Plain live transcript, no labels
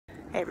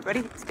Hey everybody,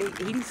 it's day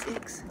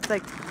 86. It's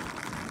like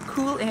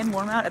cool and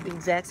warm out at the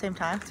exact same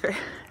time. It's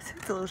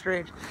a little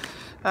strange.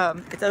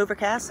 It's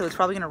overcast, so it's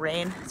probably gonna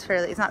rain.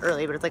 It's not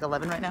early, but it's like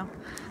 11 right now.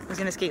 I was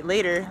gonna skate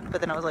later,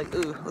 but then I was like,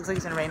 ooh, looks like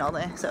it's gonna rain all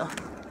day, so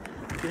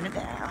I'm doing it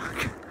now.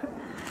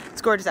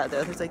 It's gorgeous out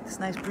though. There's like this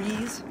nice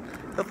breeze.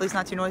 Hopefully it's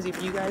not too noisy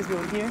for you guys to be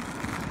able to hear.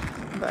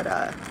 But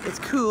it's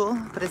cool,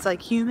 but it's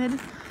like humid.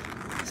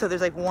 So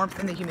there's like warmth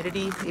in the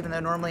humidity, even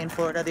though normally in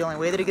Florida the only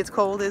way that it gets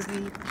cold is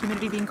the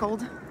humidity being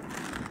cold.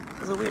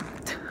 It's a little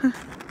weird.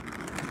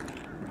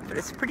 But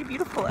it's pretty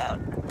beautiful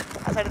out.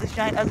 Outside of this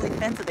giant ugly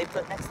fence that they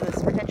put next to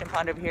this retention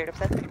pond over here, it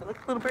upsets me. But look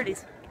at the little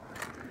birdies.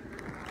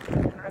 I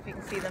don't know if you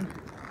can see them.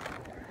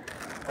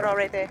 They're all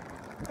right there.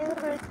 Hey little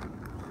birds.